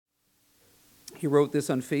He wrote this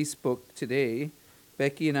on Facebook today.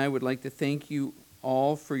 Becky and I would like to thank you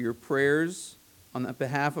all for your prayers on the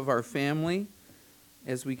behalf of our family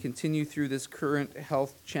as we continue through this current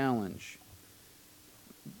health challenge.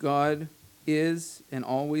 God is and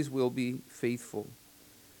always will be faithful.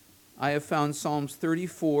 I have found Psalms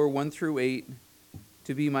 34, 1 through 8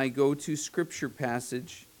 to be my go-to scripture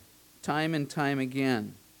passage time and time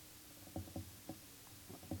again.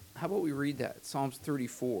 How about we read that? Psalms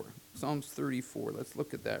 34. Psalms 34. Let's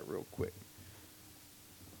look at that real quick.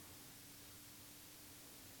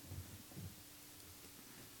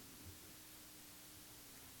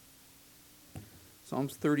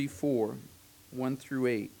 Psalms 34, 1 through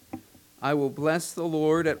 8. I will bless the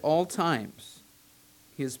Lord at all times.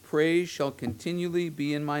 His praise shall continually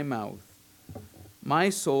be in my mouth. My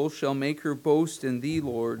soul shall make her boast in thee,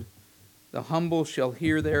 Lord. The humble shall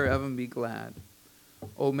hear thereof and be glad.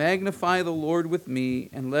 O magnify the Lord with me,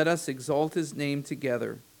 and let us exalt his name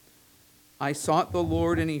together. I sought the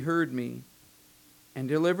Lord, and he heard me, and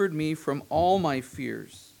delivered me from all my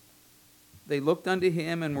fears. They looked unto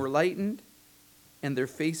him and were lightened, and their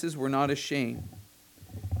faces were not ashamed.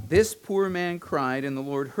 This poor man cried, and the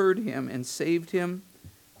Lord heard him and saved him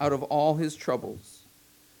out of all his troubles.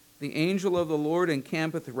 The angel of the Lord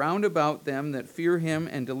encampeth round about them that fear him,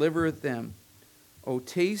 and delivereth them. O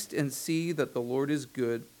taste and see that the Lord is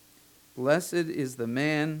good. Blessed is the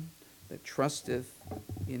man that trusteth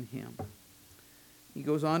in him. He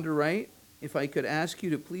goes on to write, if I could ask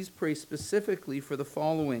you to please pray specifically for the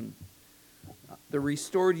following. The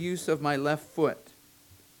restored use of my left foot.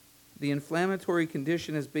 The inflammatory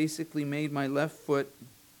condition has basically made my left foot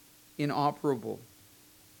inoperable.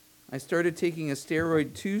 I started taking a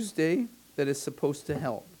steroid Tuesday that is supposed to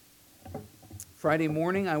help. Friday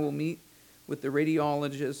morning, I will meet with the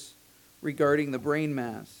radiologist regarding the brain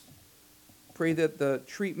mass. Pray that the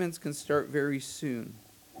treatments can start very soon.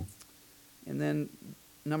 And then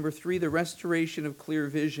number 3, the restoration of clear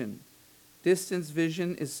vision. Distance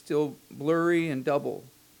vision is still blurry and double.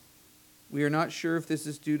 We are not sure if this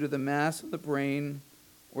is due to the mass of the brain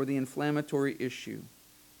or the inflammatory issue.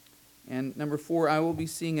 And number 4, I will be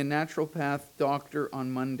seeing a naturopath doctor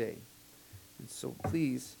on Monday. And so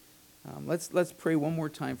please, let's pray one more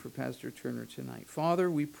time for Pastor Turner tonight. Father,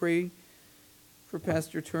 we pray for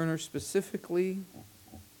Pastor Turner specifically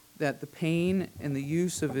that the pain and the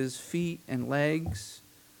use of his feet and legs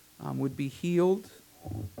would be healed.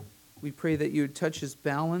 We pray that you would touch his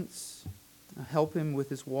balance, help him with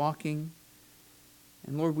his walking.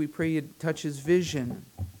 And Lord, we pray you'd touch his vision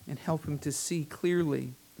and help him to see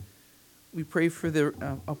clearly. We pray for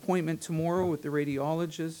the appointment tomorrow with the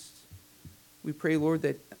radiologist. We pray, Lord,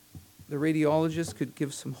 that the radiologist could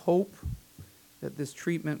give some hope that this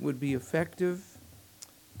treatment would be effective.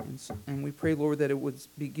 And we pray, Lord, that it would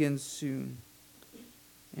begin soon.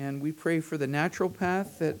 And we pray for the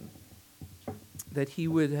naturopath that he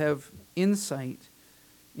would have insight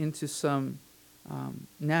into some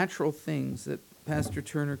natural things that Pastor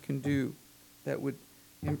Turner can do that would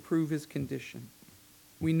improve his condition.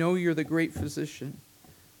 We know you're the great physician,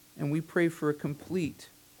 and we pray for a complete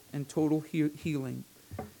and total healing.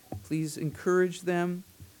 Please encourage them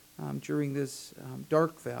during this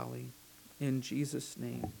dark valley. In Jesus'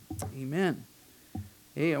 name, amen.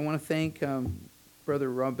 Hey, I want to thank Brother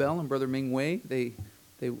Robel and Brother Ming Wei. They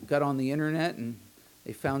got on the internet and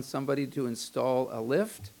they found somebody to install a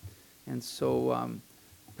lift. And so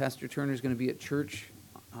Pastor Turner's going to be at church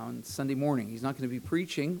on Sunday morning. He's not going to be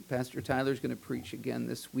preaching. Pastor Tyler's going to preach again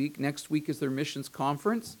this week. Next week is their missions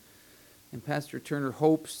conference. And Pastor Turner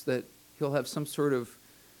hopes that he'll have some sort of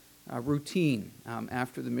routine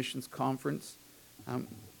after the missions conference.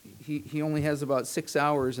 He only has about 6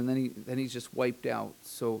 hours, and then he's just wiped out.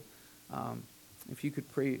 So if you could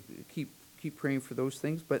pray, keep praying for those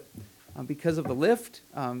things. But because of the lift,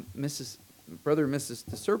 Brother and Mrs.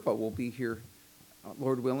 DeSerpa will be here,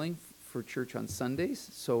 Lord willing, for church on Sundays.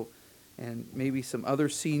 So, and maybe some other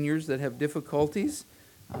seniors that have difficulties,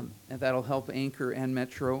 and that'll help Anchor and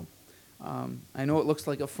Metro. I know it looks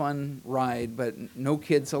like a fun ride, but no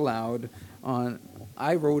kids allowed.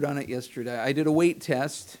 I rode on it yesterday. I did a weight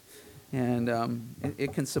test, and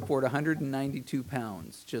it can support 192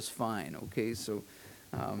 pounds just fine. Okay, so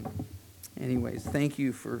anyways, thank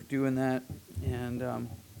you for doing that. And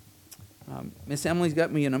Miss Emily's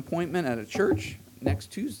got me an appointment at a church next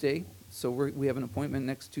Tuesday. So we have an appointment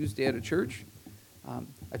next Tuesday at a church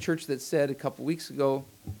that said a couple weeks ago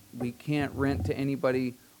we can't rent to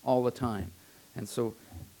anybody all the time. And so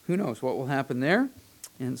who knows what will happen there.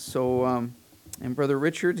 And so, and Brother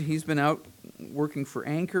Richard, he's been out working for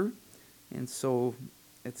Anchor. And so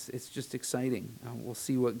it's just exciting. We'll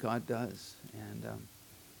see what God does. And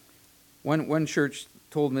one church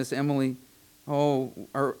told Miss Emily, "Oh,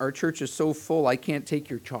 our church is so full, I can't take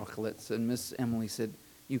your chocolates." And Miss Emily said,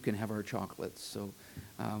 "You can have our chocolates." So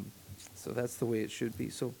that's the way it should be.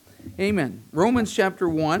 So, amen. Romans chapter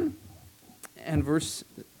 1 and verse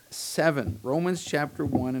 7. Romans chapter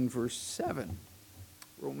 1 and verse 7.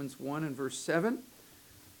 Romans 1 and verse 7.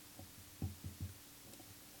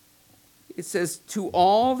 It says, "To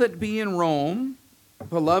all that be in Rome,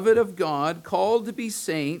 beloved of God, called to be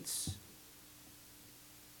saints,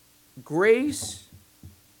 grace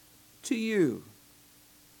to you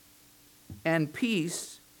and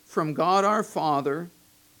peace from God our Father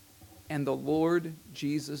and the Lord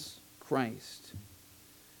Jesus Christ."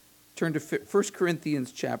 Turn to 1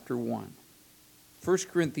 Corinthians chapter 1. 1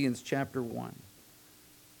 Corinthians chapter 1.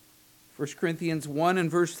 1 Corinthians 1 and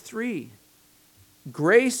verse 3.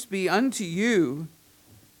 "Grace be unto you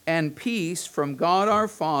and peace from God our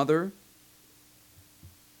Father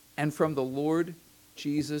and from the Lord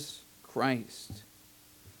Jesus Christ."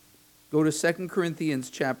 Go to 2 Corinthians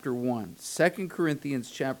chapter 1. 2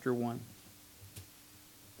 Corinthians chapter 1.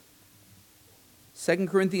 2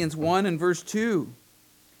 Corinthians 1 and verse 2.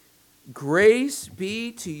 "Grace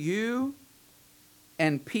be to you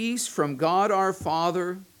and peace from God our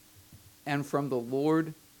Father and from the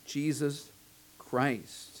Lord Jesus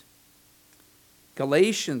Christ."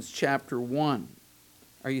 Galatians chapter 1.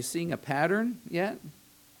 Are you seeing a pattern yet?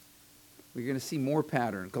 We're going to see more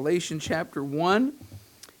pattern. Galatians chapter 1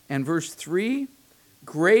 and verse 3.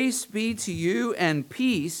 "Grace be to you and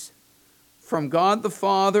peace from God the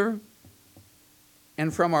Father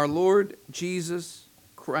and from our Lord Jesus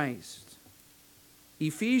Christ."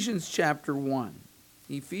 Ephesians chapter 1.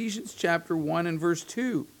 Ephesians chapter 1 and verse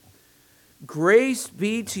 2. "Grace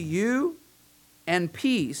be to you and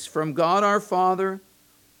peace from God our Father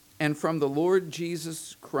and from the Lord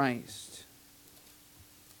Jesus Christ."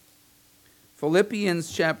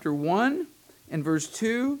 Philippians chapter 1 and verse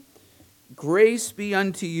 2. "Grace be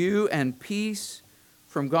unto you and peace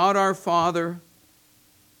from God our Father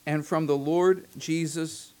and from the Lord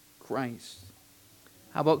Jesus Christ."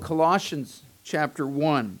 How about Colossians chapter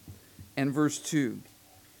 1 and verse 2?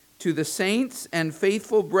 "To the saints and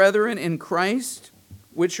faithful brethren in Christ,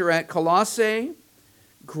 which are at Colossae,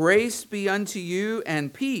 grace be unto you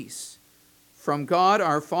and peace from God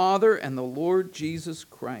our Father and the Lord Jesus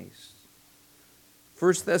Christ."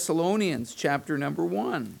 1 Thessalonians chapter number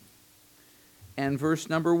 1 and verse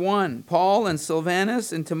number 1. "Paul and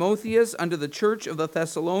Silvanus and Timotheus unto the church of the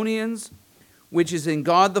Thessalonians, which is in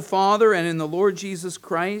God the Father and in the Lord Jesus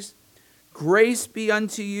Christ, grace be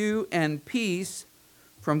unto you and peace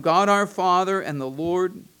from God our Father and the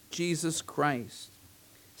Lord Jesus Christ."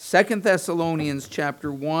 2 Thessalonians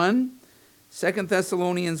chapter 1. 2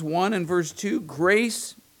 Thessalonians 1 and verse 2.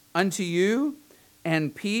 "Grace unto you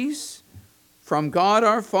and peace from God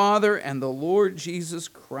our Father and the Lord Jesus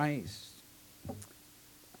Christ."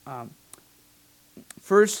 That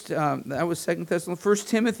was 2 Thessalonians. 1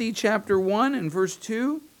 Timothy chapter 1 and verse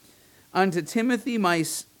 2. "Unto Timothy, my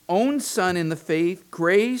own son in the faith,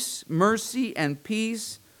 grace, mercy, and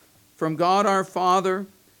peace from God our Father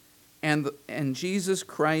and Jesus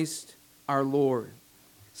Christ our Lord."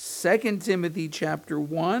 2 Timothy chapter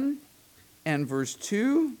 1 and verse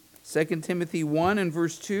 2. 2 Timothy 1 and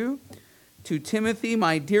verse 2. "To Timothy,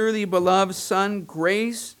 my dearly beloved son,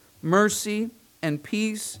 grace, mercy, and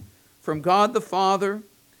peace from God the Father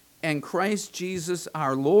and Christ Jesus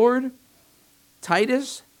our Lord."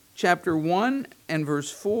 Titus chapter 1 and verse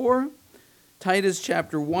 4. Titus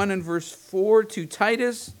chapter 1 and verse 4. "To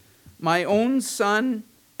Titus, my own son,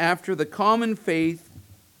 after the common faith,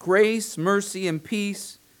 grace, mercy, and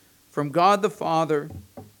peace from God the Father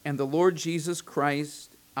and the Lord Jesus Christ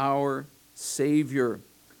our Savior."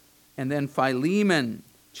 And then Philemon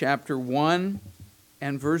chapter 1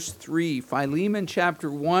 and verse 3. Philemon chapter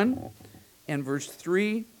 1 and verse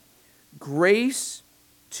 3. "Grace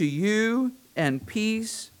to you and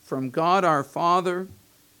peace from God our Father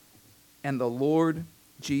and the Lord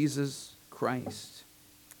Jesus Christ."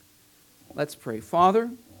 Let's pray. Father,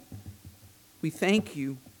 we thank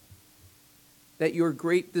you that your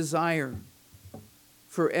great desire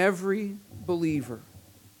for every believer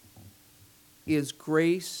is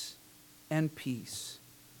grace and peace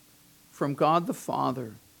from God the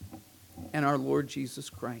Father and our Lord Jesus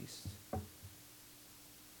Christ.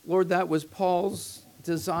 Lord, that was Paul's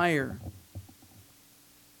desire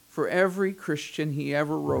for every Christian he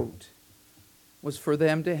ever wrote, was for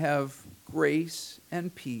them to have grace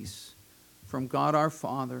and peace from God our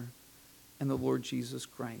Father and the Lord Jesus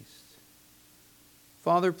Christ.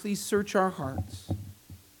 Father, please search our hearts,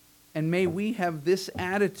 and may we have this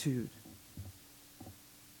attitude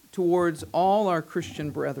towards all our Christian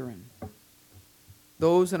brethren,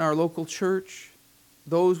 those in our local church,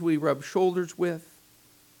 those we rub shoulders with,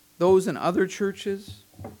 those in other churches.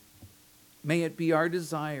 May it be our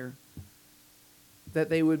desire that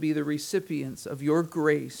they would be the recipients of your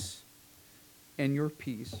grace and your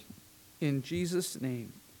peace. In Jesus'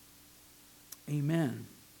 name, amen.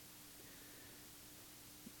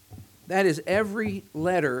 That is every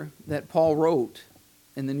letter that Paul wrote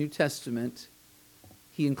in the New Testament.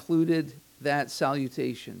 He included that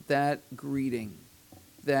salutation, that greeting,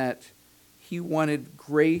 that he wanted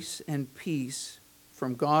grace and peace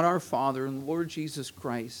from God our Father and the Lord Jesus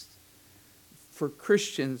Christ for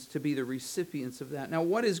Christians to be the recipients of that. Now,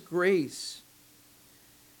 what is grace?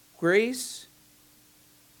 Grace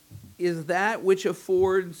is that which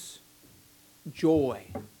affords joy,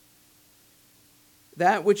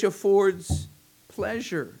 that which affords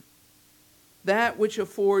pleasure, that which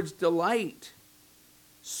affords delight,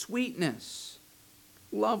 sweetness,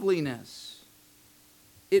 loveliness.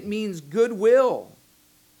 It means goodwill.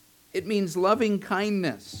 It means loving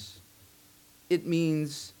kindness. It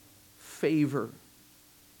means favor.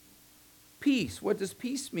 Peace. What does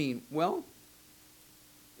peace mean? Well,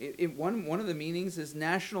 one of the meanings is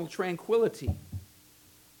national tranquility.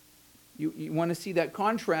 You want to see that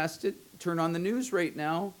contrasted? Turn on the news right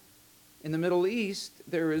now. In the Middle East,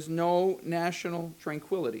 there is no national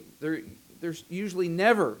tranquility. There's usually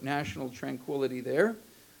never national tranquility there,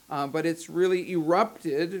 but it's really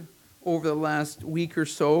erupted over the last week or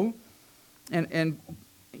so. And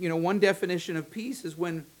you know, one definition of peace is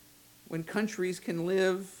when countries can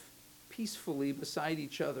live peacefully beside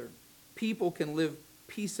each other. People can live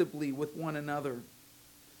peaceably with one another.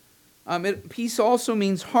 Peace also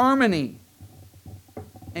means harmony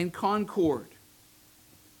and concord.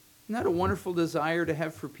 Isn't that a wonderful desire to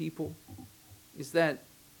have for people? Is that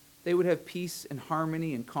they would have peace and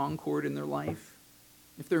harmony and concord in their life?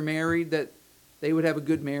 If they're married, that they would have a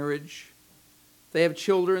good marriage. If they have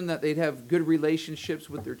children, that they'd have good relationships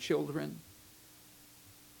with their children.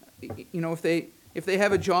 You know, if they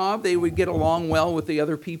have a job, they would get along well with the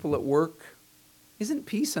other people at work. Isn't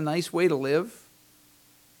peace a nice way to live?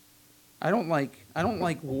 I don't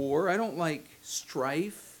like war. I don't like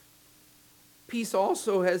strife. Peace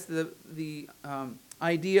also has the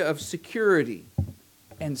idea of security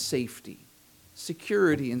and safety.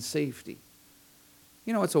 Security and safety.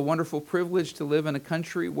 You know, it's a wonderful privilege to live in a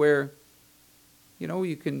country where, you know,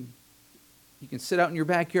 you can sit out in your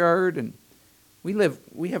backyard, and we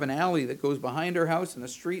have an alley that goes behind our house and a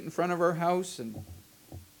street in front of our house, and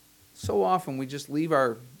so often we just leave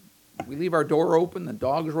our door open, the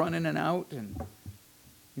dogs run in and out, and,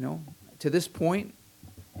 you know, to this point,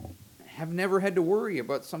 have never had to worry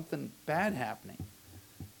about something bad happening.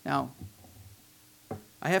 Now,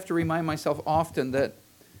 I have to remind myself often that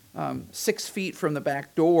 6 feet from the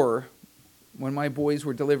back door, when my boys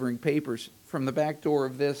were delivering papers, from the back door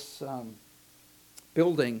of this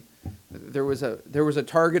building, there was a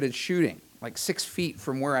targeted shooting, like 6 feet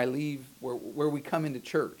from where I leave, where we come into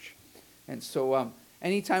church. And so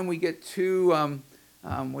anytime we get too,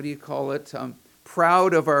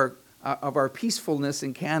 proud of our peacefulness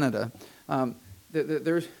in Canada,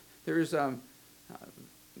 there's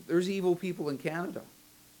evil people in Canada,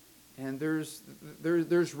 and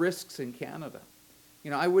there's risks in Canada.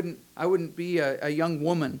 You know, I wouldn't be a young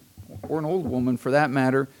woman, or an old woman for that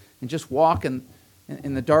matter, and just walk in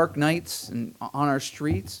the dark nights and on our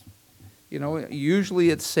streets. You know, usually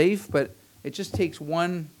it's safe, but it just takes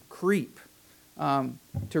one creep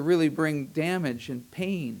to really bring damage and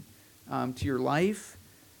pain to your life.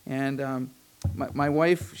 And my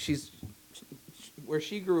wife, where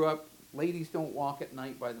she grew up, ladies don't walk at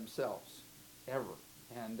night by themselves, ever.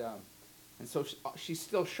 And so she's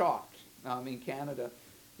still shocked. In Canada,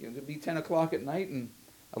 you know, it'll be 10 o'clock at night and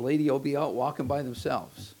a lady will be out walking by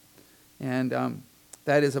themselves. And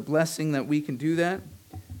that is a blessing that we can do that.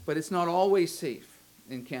 But it's not always safe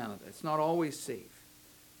in Canada. It's not always safe.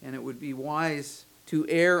 And it would be wise to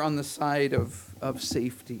err on the side of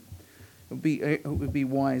safety. It would be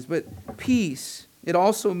wise. But peace, it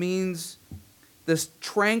also means this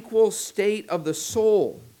tranquil state of the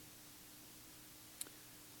soul,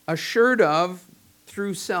 assured of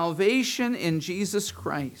through salvation in Jesus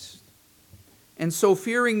Christ. And so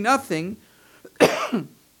fearing nothing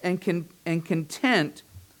and content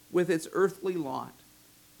with its earthly lot.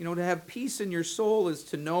 You know, to have peace in your soul is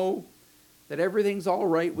to know that everything's all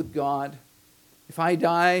right with God. If I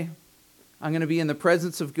die, I'm going to be in the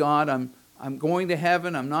presence of God. I'm going to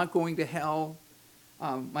heaven. I'm not going to hell.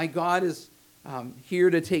 My God is here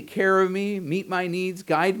to take care of me, meet my needs,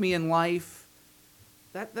 guide me in life.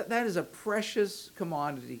 That is a precious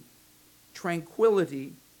commodity,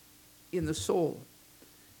 tranquility in the soul.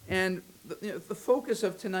 And the focus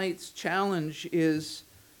of tonight's challenge is,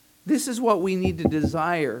 this is what we need to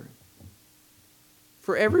desire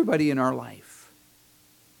for everybody in our life.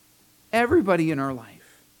 Everybody in our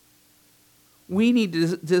life. We need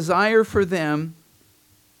to desire for them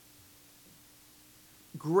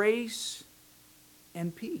grace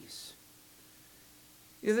and peace.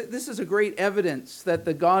 This is a great evidence that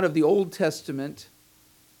the God of the Old Testament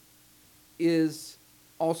is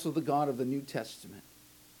also the God of the New Testament.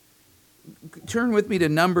 Turn with me to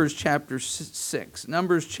Numbers chapter 6.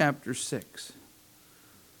 Numbers chapter 6.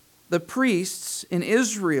 The priests in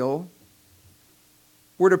Israel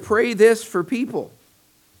were to pray this for people.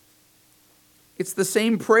 It's the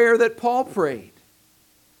same prayer that Paul prayed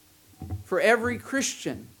for every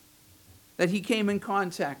Christian that he came in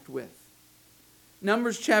contact with.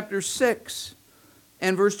 Numbers chapter 6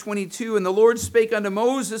 and verse 22, and the Lord spake unto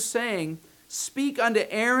Moses, saying, Speak unto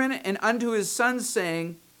Aaron and unto his sons,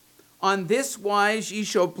 saying, On this wise ye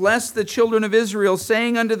shall bless the children of Israel,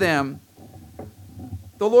 saying unto them,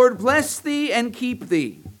 The Lord bless thee and keep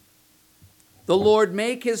thee. The Lord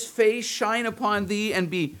make his face shine upon thee and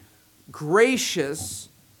be gracious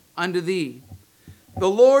unto thee. The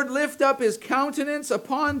Lord lift up his countenance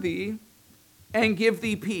upon thee and give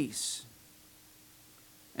thee peace.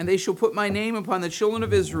 And they shall put my name upon the children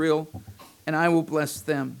of Israel, and I will bless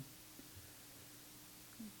them.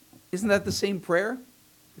 Isn't that the same prayer?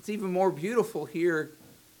 It's even more beautiful here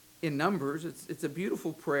in Numbers. It's a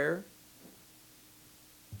beautiful prayer.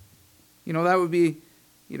 That would be,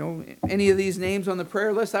 any of these names on the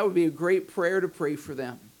prayer list, that would be a great prayer to pray for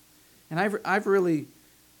them. And I've really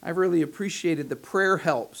appreciated the prayer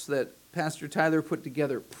helps that Pastor Tyler put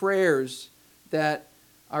together. Prayers that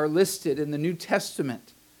are listed in the New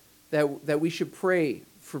Testament that we should pray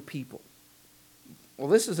for people. Well,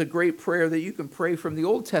 this is a great prayer that you can pray from the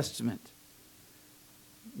Old Testament.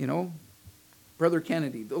 Brother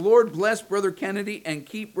Kennedy. The Lord bless Brother Kennedy and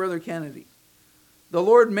keep Brother Kennedy. The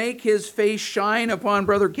Lord make his face shine upon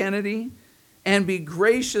Brother Kennedy and be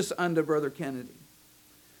gracious unto Brother Kennedy.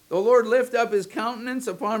 The Lord lift up his countenance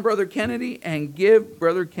upon Brother Kennedy and give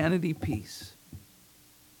Brother Kennedy peace.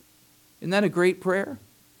 Isn't that a great prayer?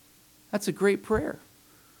 That's a great prayer.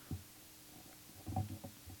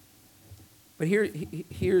 But here's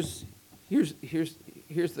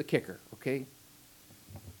the kicker, okay?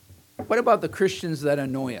 What about the Christians that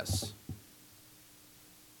annoy us?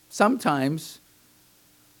 Sometimes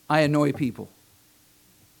I annoy people.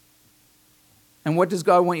 And what does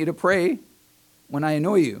God want you to pray when I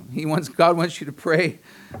annoy you? God wants you to pray,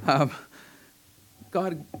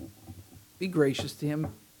 God, be gracious to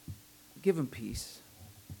him. Give him peace.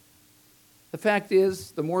 The fact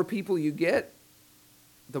is, the more people you get,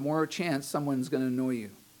 the more chance someone's going to annoy you.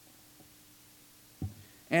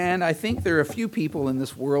 And I think there are a few people in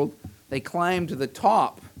this world, they climbed to the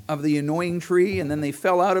top of the annoying tree and then they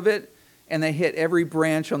fell out of it and they hit every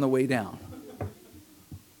branch on the way down.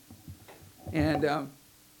 And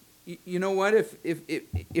you know what?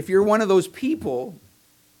 If you're one of those people,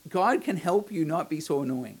 God can help you not be so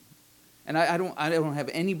annoying. And I don't have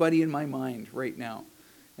anybody in my mind right now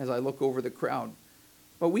as I look over the crowd.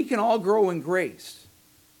 But we can all grow in grace.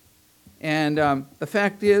 And the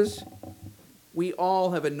fact is, we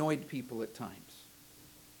all have annoyed people at times.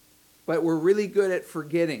 But we're really good at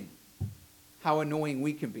forgetting how annoying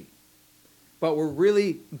we can be. But we're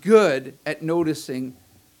really good at noticing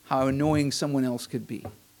how annoying someone else could be.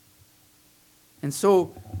 And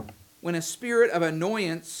so, when a spirit of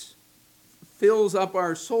annoyance fills up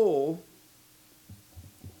our soul,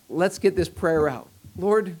 let's get this prayer out.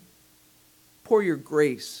 Lord, pour your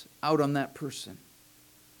grace out on that person.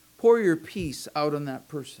 Pour your peace out on that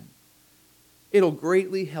person. It'll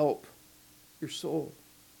greatly help your soul.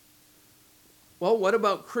 Well, what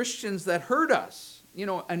about Christians that hurt us?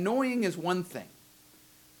 Annoying is one thing.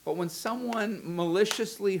 But when someone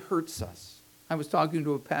maliciously hurts us, I was talking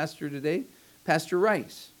to a pastor today, Pastor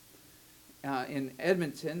Rice, in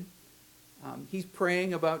Edmonton. He's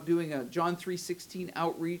praying about doing a John 3:16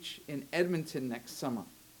 outreach in Edmonton next summer.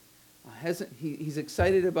 He's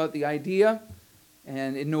excited about the idea,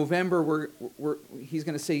 and in November he's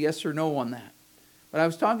going to say yes or no on that. But I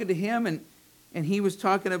was talking to him, and he was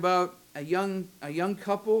talking about a young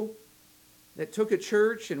couple that took a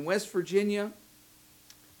church in West Virginia,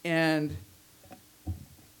 and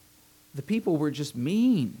the people were just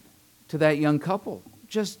mean to that young couple,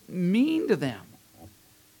 just mean to them.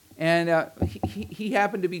 And he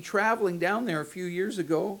happened to be traveling down there a few years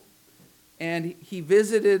ago, and he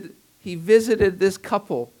visited this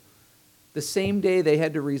couple the same day they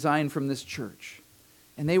had to resign from this church.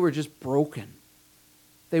 And they were just broken.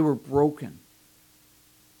 They were broken.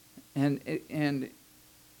 And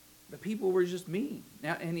the people were just mean.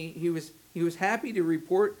 Now, and he was happy to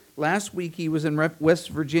report. Last week he was in West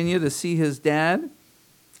Virginia to see his dad.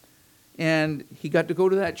 And he got to go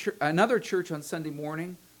to that another church on Sunday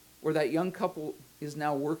morning where that young couple is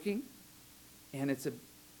now working. And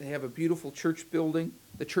they have a beautiful church building.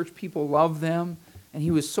 The church people love them. And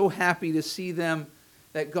he was so happy to see them,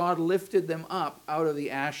 that God lifted them up out of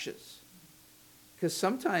the ashes. Because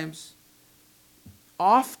sometimes,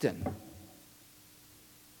 often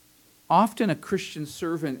a Christian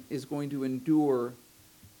servant is going to endure,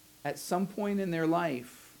 at some point in their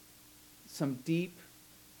life, some deep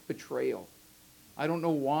betrayal. I don't know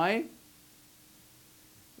why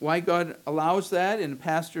God allows that in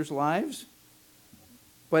pastors' lives,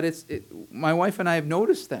 but my wife and I have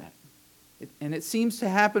noticed that. And it seems to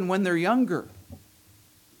happen when they're younger.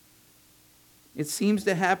 It seems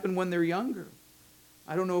to happen when they're younger.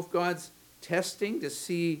 I don't know if God's testing to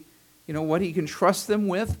see, what he can trust them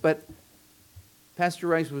with, but Pastor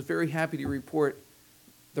Rice was very happy to report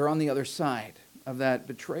they're on the other side of that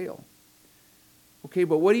betrayal. Okay,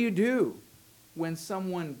 but what do you do when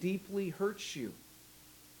someone deeply hurts you?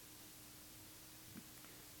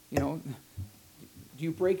 Do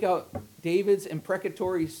you break out David's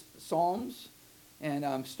imprecatory psalms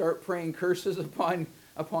and start praying curses upon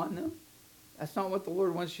them? That's not what the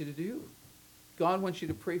Lord wants you to do. God wants you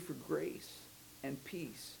to pray for grace and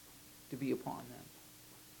peace to be upon them.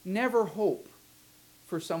 Never hope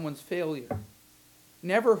for someone's failure.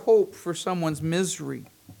 Never hope for someone's misery.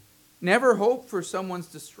 Never hope for someone's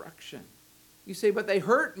destruction. You say, but they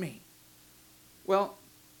hurt me. Well,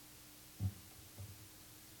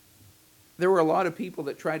 there were a lot of people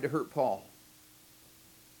that tried to hurt Paul.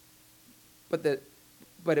 But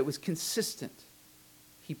it was consistent.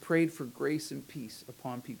 He prayed for grace and peace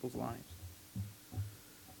upon people's lives.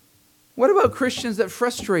 What about Christians that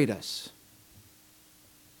frustrate us?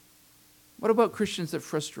 What about Christians that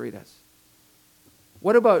frustrate us?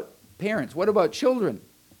 What about parents? What about children?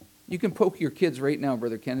 You can poke your kids right now,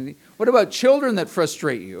 Brother Kennedy. What about children that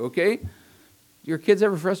frustrate you, okay? Your kids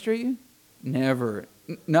ever frustrate you? Never.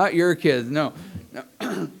 Not your kids, no.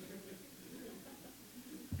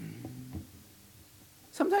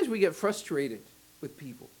 Sometimes we get frustrated with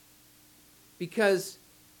people because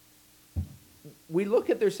we look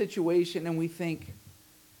at their situation and we think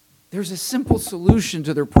there's a simple solution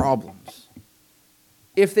to their problems.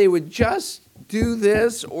 If they would just do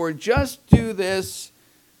this or just do this,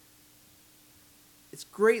 it's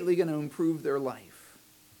greatly going to improve their life.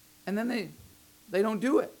 And then they don't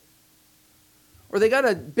do it. Or they got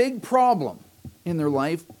a big problem in their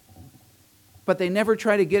life, but they never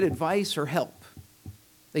try to get advice or help.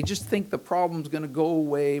 They just think the problem's going to go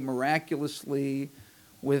away miraculously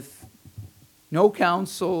with no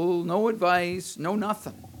counsel, no advice, no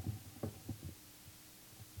nothing.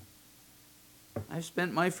 I've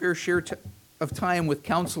spent my fair share of time with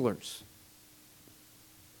counselors.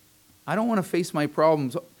 I don't want to face my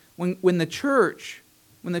problems. When the church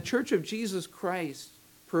of Jesus Christ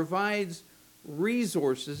provides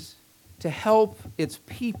resources to help its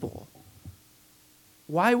people,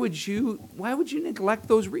 why would you neglect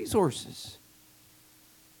those resources?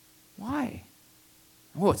 Why?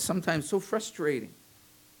 Oh, it's sometimes so frustrating.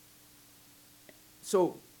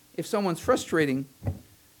 So if someone's frustrating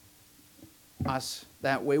us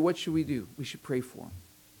that way, what should we do? We should pray for them.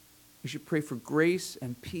 We should pray for grace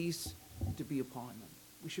and peace to be upon them.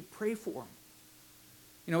 We should pray for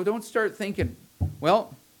them. Don't start thinking,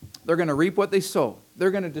 well, they're going to reap what they sow.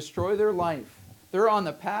 They're going to destroy their life. They're on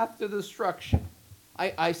the path to destruction.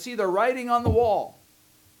 I see the writing on the wall.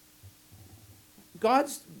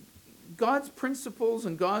 God's principles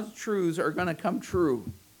and God's truths are going to come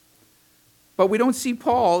true. But we don't see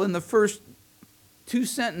Paul in the first two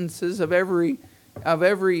sentences of every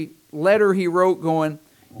letter he wrote going,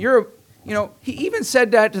 he even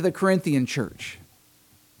said that to the Corinthian church.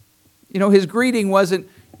 His greeting wasn't,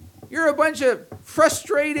 you're a bunch of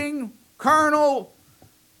frustrating, carnal,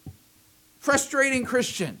 frustrating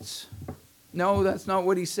Christians. No, that's not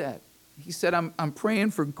what he said. He said, I'm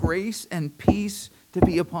praying for grace and peace to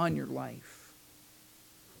be upon your life.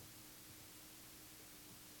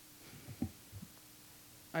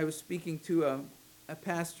 I was speaking to a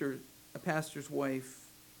pastor's wife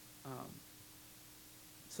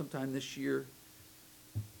sometime this year,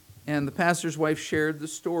 and the pastor's wife shared the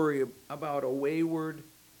story about a wayward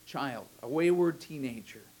child, a wayward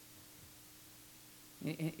teenager.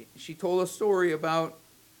 She told a story about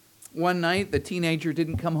one night the teenager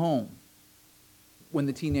didn't come home. when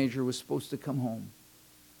the teenager was supposed to come home.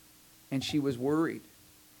 And she was worried.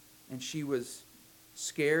 And she was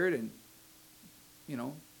scared, and,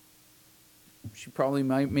 she probably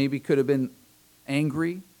maybe could have been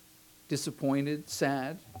angry, disappointed,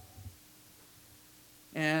 sad.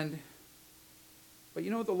 But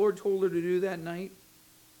you know what the Lord told her to do that night?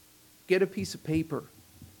 Get a piece of paper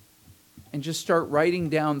and just start writing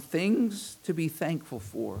down things to be thankful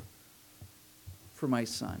for my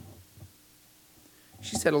son.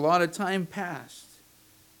 She said a lot of time passed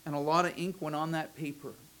and a lot of ink went on that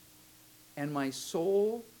paper, and my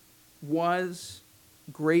soul was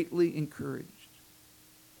greatly encouraged.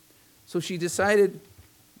 So she decided,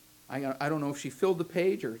 I don't know if she filled the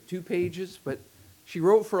page or 2 pages, but she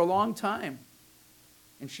wrote for a long time.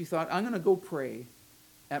 And she thought, I'm going to go pray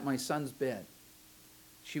at my son's bed.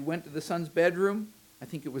 She went to the son's bedroom. I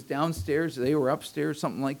think it was downstairs. They were upstairs,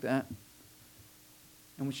 something like that.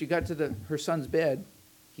 And when she got to her son's bed,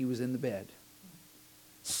 he was in the bed.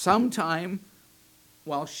 Sometime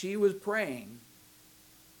while she was praying,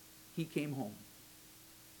 he came home.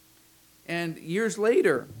 And years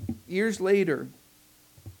later,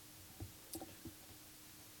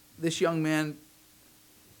 this young man,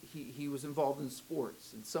 he was involved in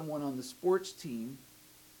sports, and someone on the sports team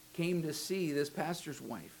came to see this pastor's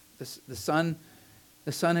wife. The son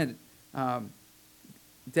had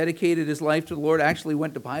dedicated his life to the Lord. Actually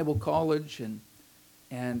went to Bible college,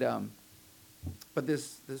 but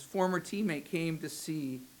this former teammate came to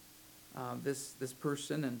see this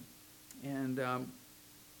person, and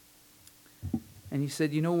he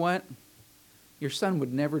said, you know what? Your son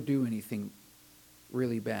would never do anything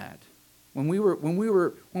really bad. When we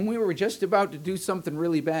were just about to do something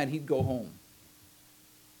really bad, he'd go home.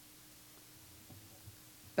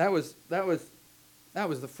 That was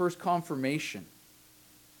the first confirmation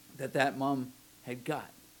that mom had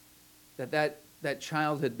got. That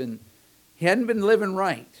child he hadn't been living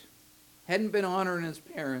right, hadn't been honoring his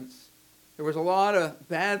parents. There was a lot of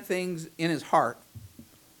bad things in his heart.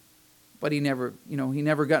 But he never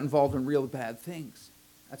got involved in real bad things.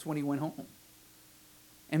 That's when he went home.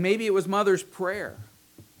 And maybe it was mother's prayer.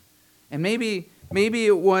 And maybe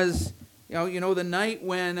it was, the night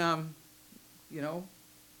when,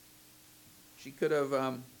 she could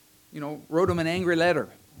have, wrote him an angry letter.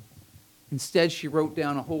 Instead, she wrote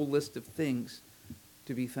down a whole list of things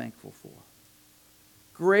to be thankful for.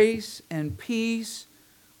 Grace and peace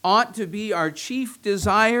ought to be our chief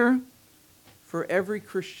desire for every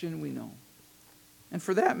Christian we know. And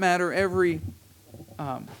for that matter, every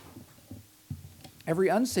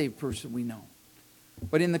unsaved person we know.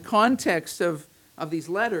 But in the context of these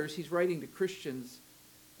letters, he's writing to Christians,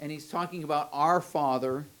 and he's talking about our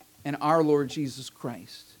Father and our Lord Jesus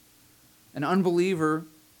Christ. An unbeliever,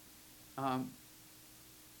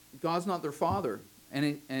 God's not their Father,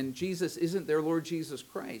 and Jesus isn't their Lord Jesus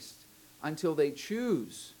Christ until they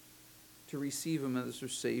choose to receive him as their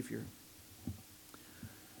Savior.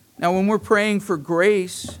 Now, when we're praying for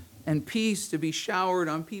grace and peace to be showered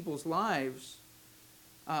on people's lives,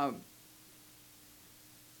 how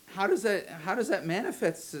does that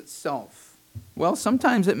manifest itself? Well,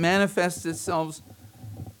 sometimes it manifests itself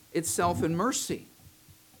in mercy.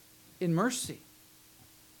 In mercy.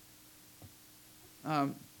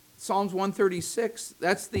 Psalms 136,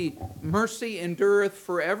 that's the mercy endureth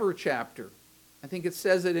forever chapter. I think it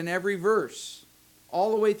says it in every verse,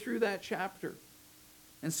 all the way through that chapter.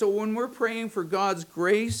 And so when we're praying for God's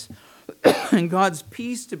grace and God's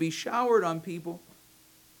peace to be showered on people,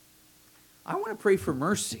 I want to pray for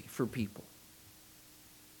mercy for people.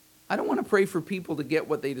 I don't want to pray for people to get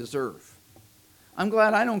what they deserve. I'm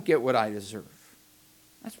glad I don't get what I deserve.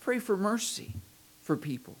 Let's pray for mercy for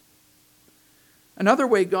people. Another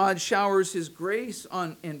way God showers his grace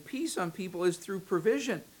and peace on people is through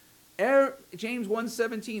provision. James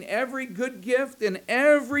 1:17, every good gift and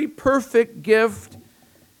every perfect gift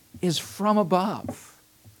is from above,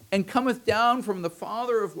 and cometh down from the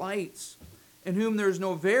Father of lights, in whom there is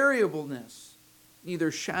no variableness,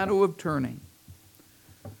 neither shadow of turning.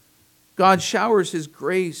 God showers his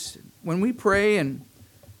grace. When we pray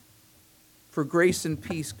for grace and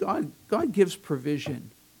peace, God gives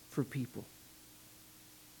provision for people.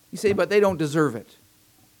 You say, but they don't deserve it.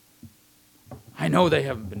 I know they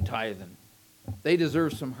haven't been tithing. They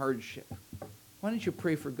deserve some hardship. Why don't you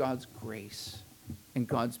pray for God's grace and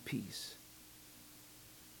God's peace?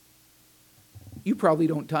 You probably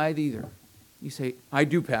don't tithe either. You say, I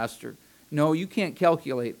do, Pastor. No, you can't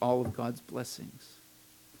calculate all of God's blessings.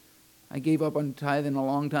 I gave up on tithing a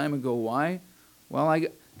long time ago. Why? Well,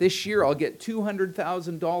 this year I'll get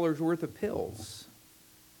 $200,000 worth of pills.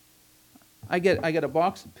 I get a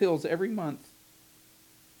box of pills every month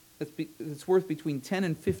that's worth between $10,000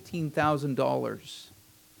 and $15,000.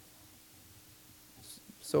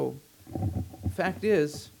 So, the fact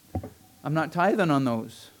is, I'm not tithing on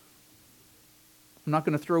those. I'm not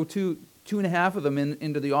going to throw two and a half of them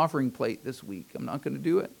into the offering plate this week. I'm not going to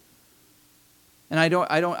do it. And I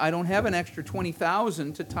don't have an extra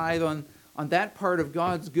 $20,000 to tithe on that part of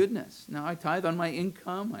God's goodness. Now I tithe on my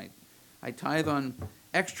income. I tithe on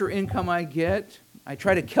extra income I get. I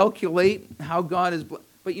try to calculate how God is blessed.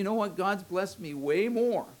 But you know what? God's blessed me way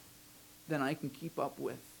more than I can keep up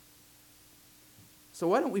with. So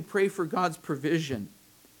why don't we pray for God's provision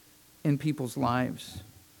in people's lives?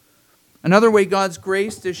 Another way God's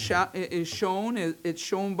grace is shown, it's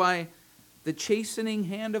shown by the chastening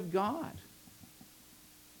hand of God.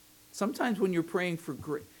 Sometimes when you're praying for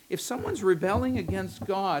grace, if someone's rebelling against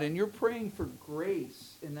God and you're praying for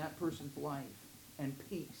grace in that person's life and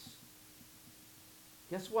peace,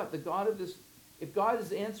 guess what? If God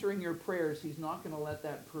is answering your prayers, He's not going to let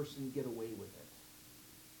that person get away with it.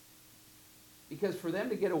 Because for them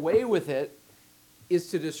to get away with it is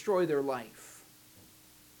to destroy their life.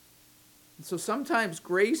 And so sometimes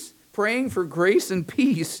praying for grace and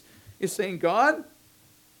peace is saying, God,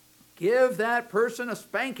 give that person a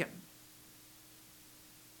spanking.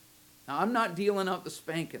 Now, I'm not dealing out the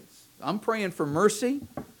spankings. I'm praying for mercy.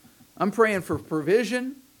 I'm praying for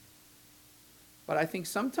provision. But I think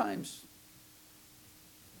sometimes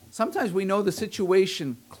we know the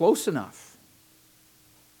situation close enough.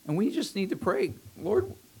 And we just need to pray,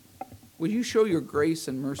 Lord, will you show your grace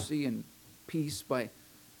and mercy and peace by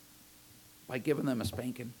giving them a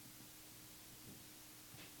spanking?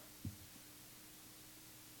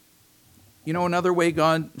 You know, another way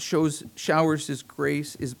God showers His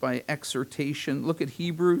grace is by exhortation. Look at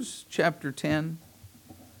Hebrews chapter 10.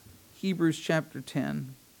 Hebrews chapter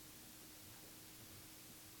 10.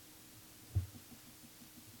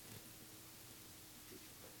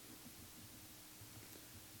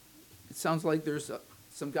 It sounds like there's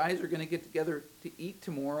some guys are going to get together to eat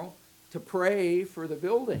tomorrow to pray for the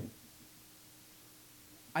building.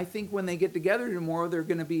 I think when they get together tomorrow, they're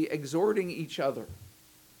going to be exhorting each other.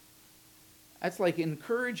 That's like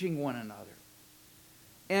encouraging one another.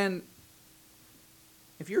 And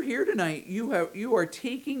if you're here tonight, you are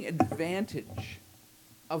taking advantage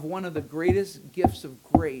of one of the greatest gifts of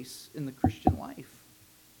grace in the Christian life.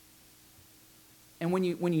 And when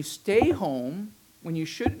you stay home, when you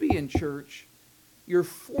should be in church, you're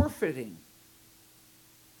forfeiting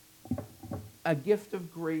a gift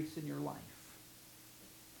of grace in your life.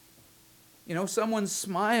 You know, someone's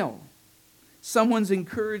smile, someone's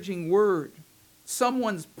encouraging word,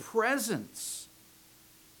 someone's presence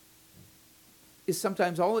is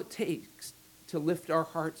sometimes all it takes to lift our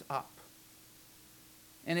hearts up.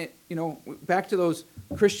 And back to those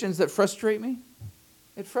Christians that frustrate me.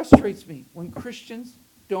 It frustrates me when Christians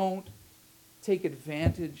don't take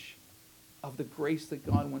advantage of the grace that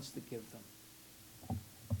God wants to give them.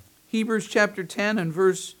 Hebrews chapter 10 and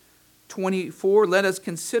verse 24, let us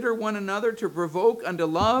consider one another to provoke unto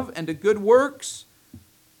love and to good works,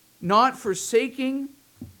 not forsaking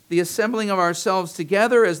the assembling of ourselves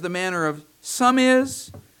together as the manner of some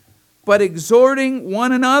is, but exhorting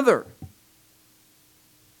one another.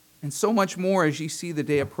 And so much more as ye see the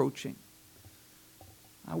day approaching.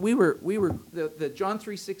 The John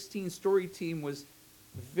 3:16 story team was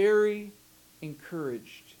very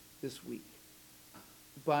encouraged this week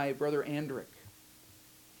by Brother Andrick.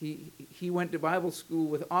 He went to Bible school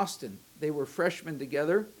with Austin. They were freshmen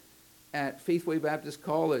together at Faithway Baptist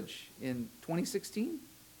College in 2016.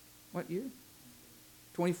 What year?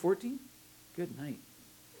 2014? Good night.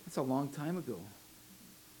 That's a long time ago.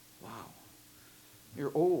 Wow.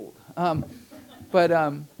 You're old.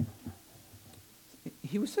 But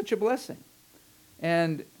he was such a blessing.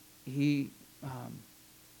 And he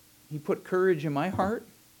put courage in my heart.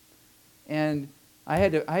 And I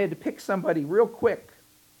had to pick somebody real quick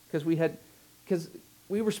because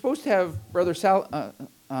we were supposed to have Brother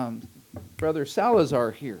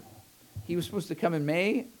Salazar here. He was supposed to come in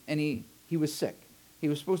May, and he was sick. He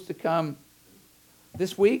was supposed to come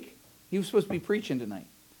this week. He was supposed to be preaching tonight,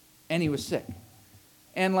 and he was sick.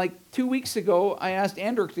 And like 2 weeks ago, I asked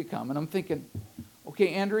Andrick to come, and I'm thinking,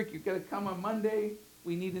 okay, Andrick, you've got to come on Monday.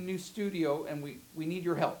 We need a new studio, and we need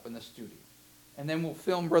your help in the studio. And then we'll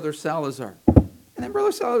film Brother Salazar. And then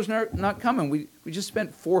Brother Salazar's not coming. We just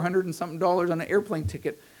spent $400 and something on an airplane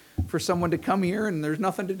ticket for someone to come here, and there's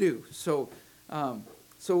nothing to do. So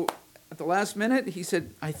at the last minute, he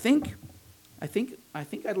said, I think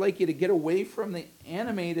I'd like you to get away from the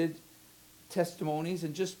animated testimonies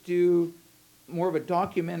and just do more of a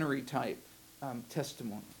documentary type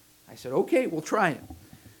testimony. I said, okay, we'll try it.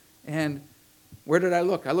 And where did I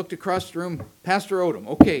look? I looked across the room. Pastor Odom.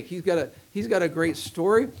 Okay, he's got a great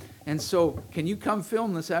story. And so, can you come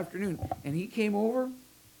film this afternoon? And he came over.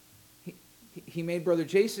 He made Brother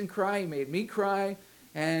Jason cry. He made me cry.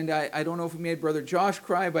 And I don't know if he made Brother Josh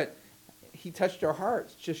cry, but he touched our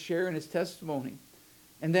hearts just sharing his testimony.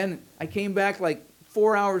 And then I came back like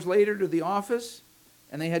 4 hours later to the office,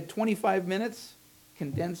 and they had 25 minutes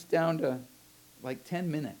condensed down to like 10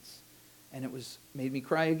 minutes. And it made me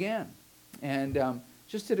cry again. And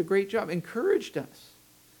just did a great job, encouraged us.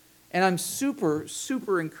 And I'm super,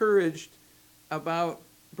 super encouraged about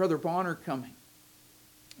Brother Bonner coming.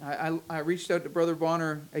 I reached out to Brother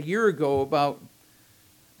Bonner a year ago about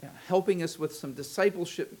helping us with some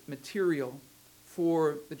discipleship material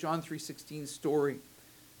for the John 3:16 story.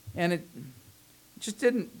 And it just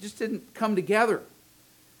didn't come together.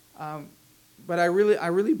 But I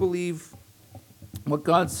really believe what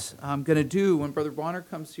God's going to do when Brother Bonner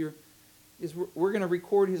comes here is we're going to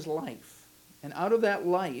record his life. And out of that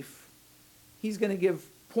life, he's going to give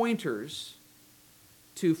pointers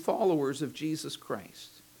to followers of Jesus Christ.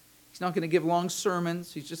 He's not going to give long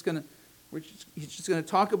sermons. He's just going to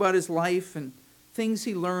talk about his life and things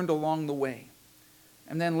he learned along the way.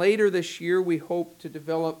 And then later this year, we hope to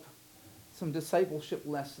develop some discipleship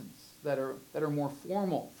lessons that are more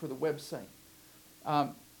formal for the website.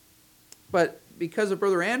 But because of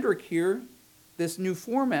Brother Andrick here, this new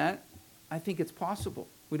format, I think it's possible.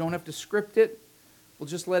 We don't have to script it. We'll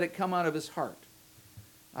just let it come out of his heart.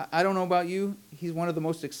 I don't know about you. He's one of the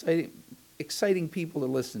most exciting people to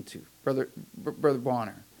listen to, Brother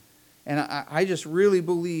Bonner. And I just really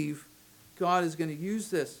believe God is going to use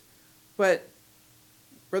this. But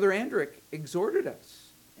Brother Andrick exhorted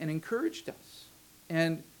us and encouraged us.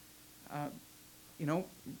 And,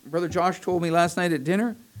 Brother Josh told me last night at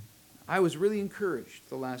dinner, I was really encouraged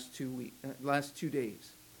the last 2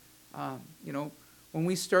 days. When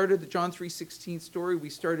we started the John 3:16 story, we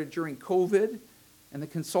started during COVID, and the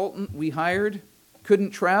consultant we hired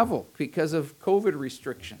couldn't travel because of COVID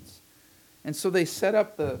restrictions. And so they set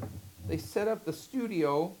up the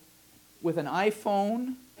studio with an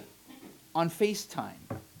iPhone on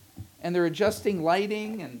FaceTime. And they're adjusting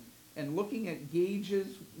lighting and looking at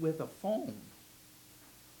gauges with a phone.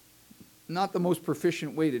 Not the most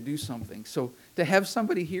proficient way to do something. So to have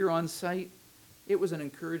somebody here on site, it was an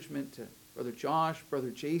encouragement to Brother Josh, Brother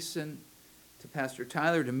Jason, to Pastor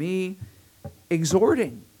Tyler, to me,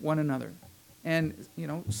 exhorting one another. And,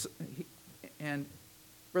 and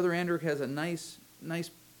Brother Andrick has a nice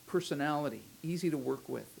personality, easy to work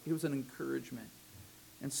with. It was an encouragement.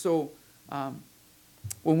 And so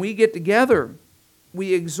when we get together,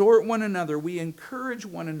 we exhort one another, we encourage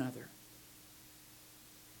one another.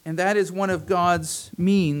 And that is one of God's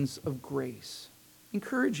means of grace.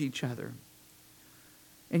 Encourage each other.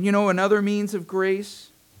 And another means of grace,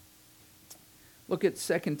 look at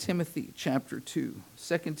 2 Timothy chapter 2.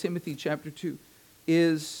 2 Timothy chapter 2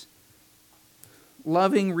 is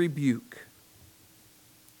loving rebuke.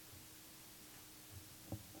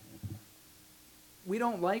 We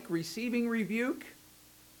don't like receiving rebuke,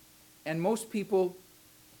 and most people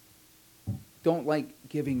don't like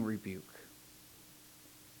giving rebuke.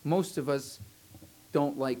 Most of us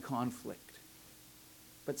don't like conflict.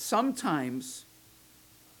 But sometimes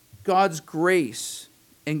God's grace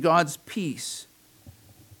and God's peace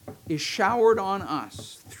is showered on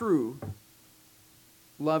us through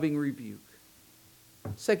loving rebuke.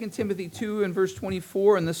 2 Timothy 2 and verse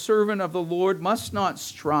 24, and the servant of the Lord must not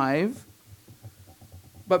strive,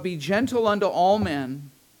 but be gentle unto all men,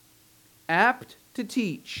 apt to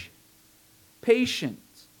teach, patient,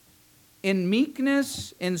 in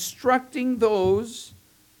meekness instructing those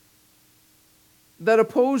that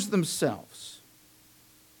oppose themselves.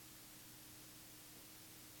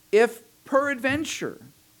 If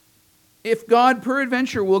God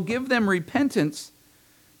peradventure will give them repentance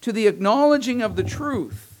to the acknowledging of the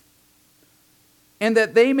truth, and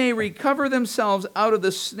that they may recover themselves out of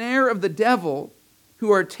the snare of the devil,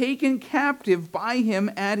 who are taken captive by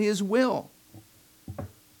him at his will.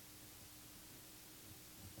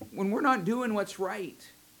 When we're not doing what's right,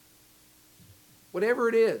 whatever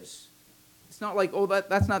it is, it's not like,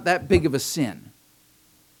 that's not that big of a sin.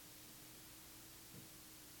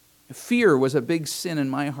 Fear was a big sin in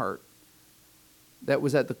my heart that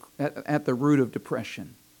was at the root of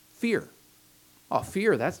depression. Fear. Oh,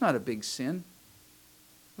 fear, that's not a big sin.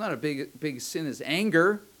 It's not a big sin as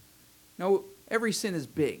anger. No, every sin is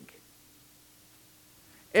big.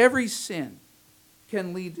 Every sin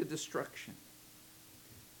can lead to destruction.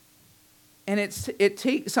 And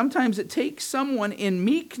sometimes it takes someone in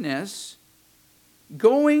meekness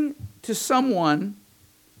going to someone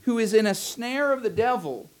who is in a snare of the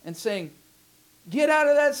devil and saying, get out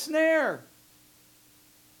of that snare.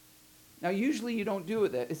 Now, usually you don't do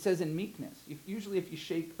it that. It says in meekness. Usually if you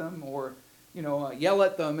shake them or, yell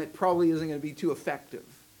at them, it probably isn't going to be too effective.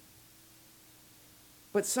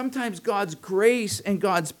 But sometimes God's grace and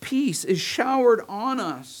God's peace is showered on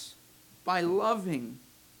us by loving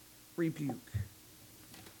rebuke.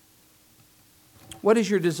 What is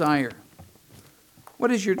your desire?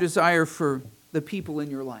 What is your desire for the people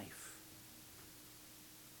in your life?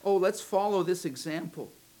 Oh, let's follow this example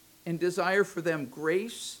and desire for them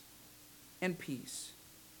grace and peace.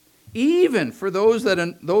 Even for those that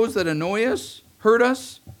annoy us, hurt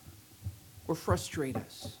us, or frustrate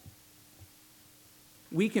us.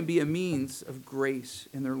 We can be a means of grace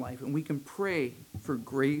in their life, and we can pray for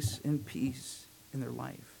grace and peace in their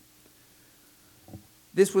life.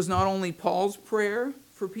 This was not only Paul's prayer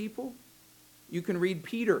for people. You can read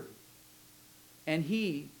Peter, and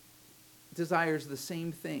he desires the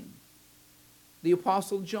same thing. The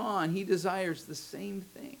Apostle John, he desires the same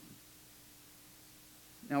thing.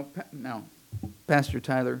 Now, Pastor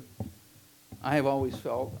Tyler, I have always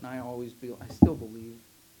felt, and I still believe,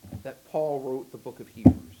 that Paul wrote the book of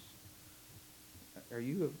Hebrews. Are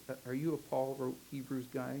you a Paul wrote Hebrews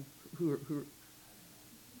guy? Who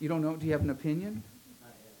you don't know? Do you have an opinion?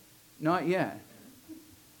 Not yet.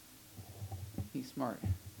 He's smart.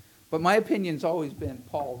 But my opinion's always been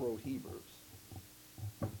Paul wrote Hebrews.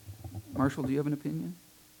 Marshall, do you have an opinion?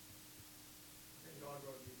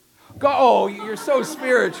 God, oh, you're so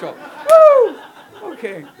spiritual. Woo!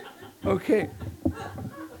 Okay.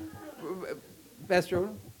 Pastor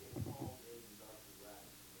Odom?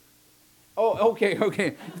 Oh, okay.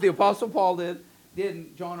 If the Apostle Paul did,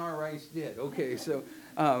 and John R. Rice did. Okay, so,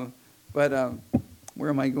 where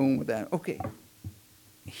am I going with that? Okay.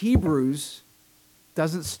 Hebrews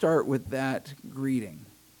doesn't start with that greeting.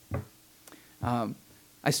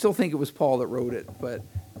 I still think it was Paul that wrote it, but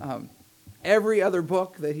every other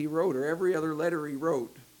book that he wrote or every other letter he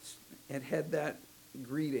wrote, it had that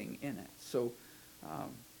greeting in it. So,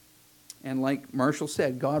 and like Marshall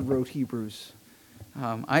said, God wrote Hebrews.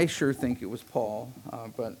 I sure think it was Paul,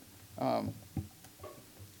 but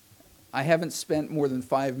I haven't spent more than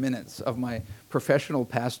 5 minutes of my professional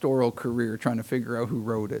pastoral career trying to figure out who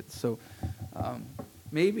wrote it. So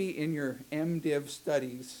maybe in your MDiv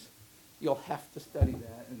studies, you'll have to study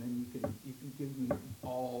that, and then you can give me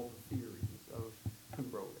all the theories of who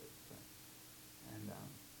wrote it. And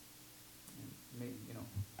maybe,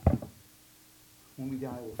 when we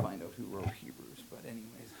die, we'll find out who wrote Hebrews. But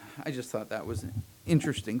anyways, I just thought that was an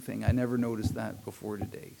interesting thing. I never noticed that before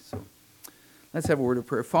today. So let's have a word of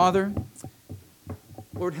prayer. Father,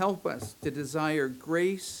 Lord, help us to desire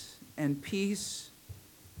grace and peace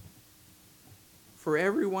for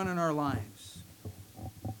everyone in our lives.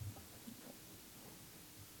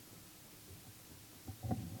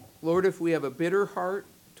 Lord, if we have a bitter heart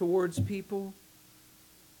towards people,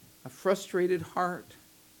 a frustrated heart,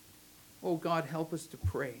 oh God, help us to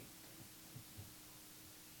pray.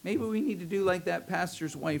 Maybe we need to do like that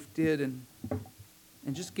pastor's wife did and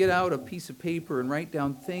just get out a piece of paper and write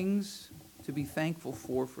down things to be thankful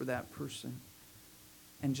for that person,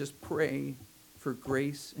 and just pray for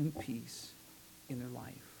grace and peace in their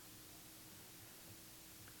life.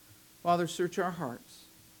 Father, search our hearts.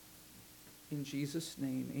 In Jesus'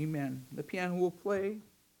 name, amen. The piano will play.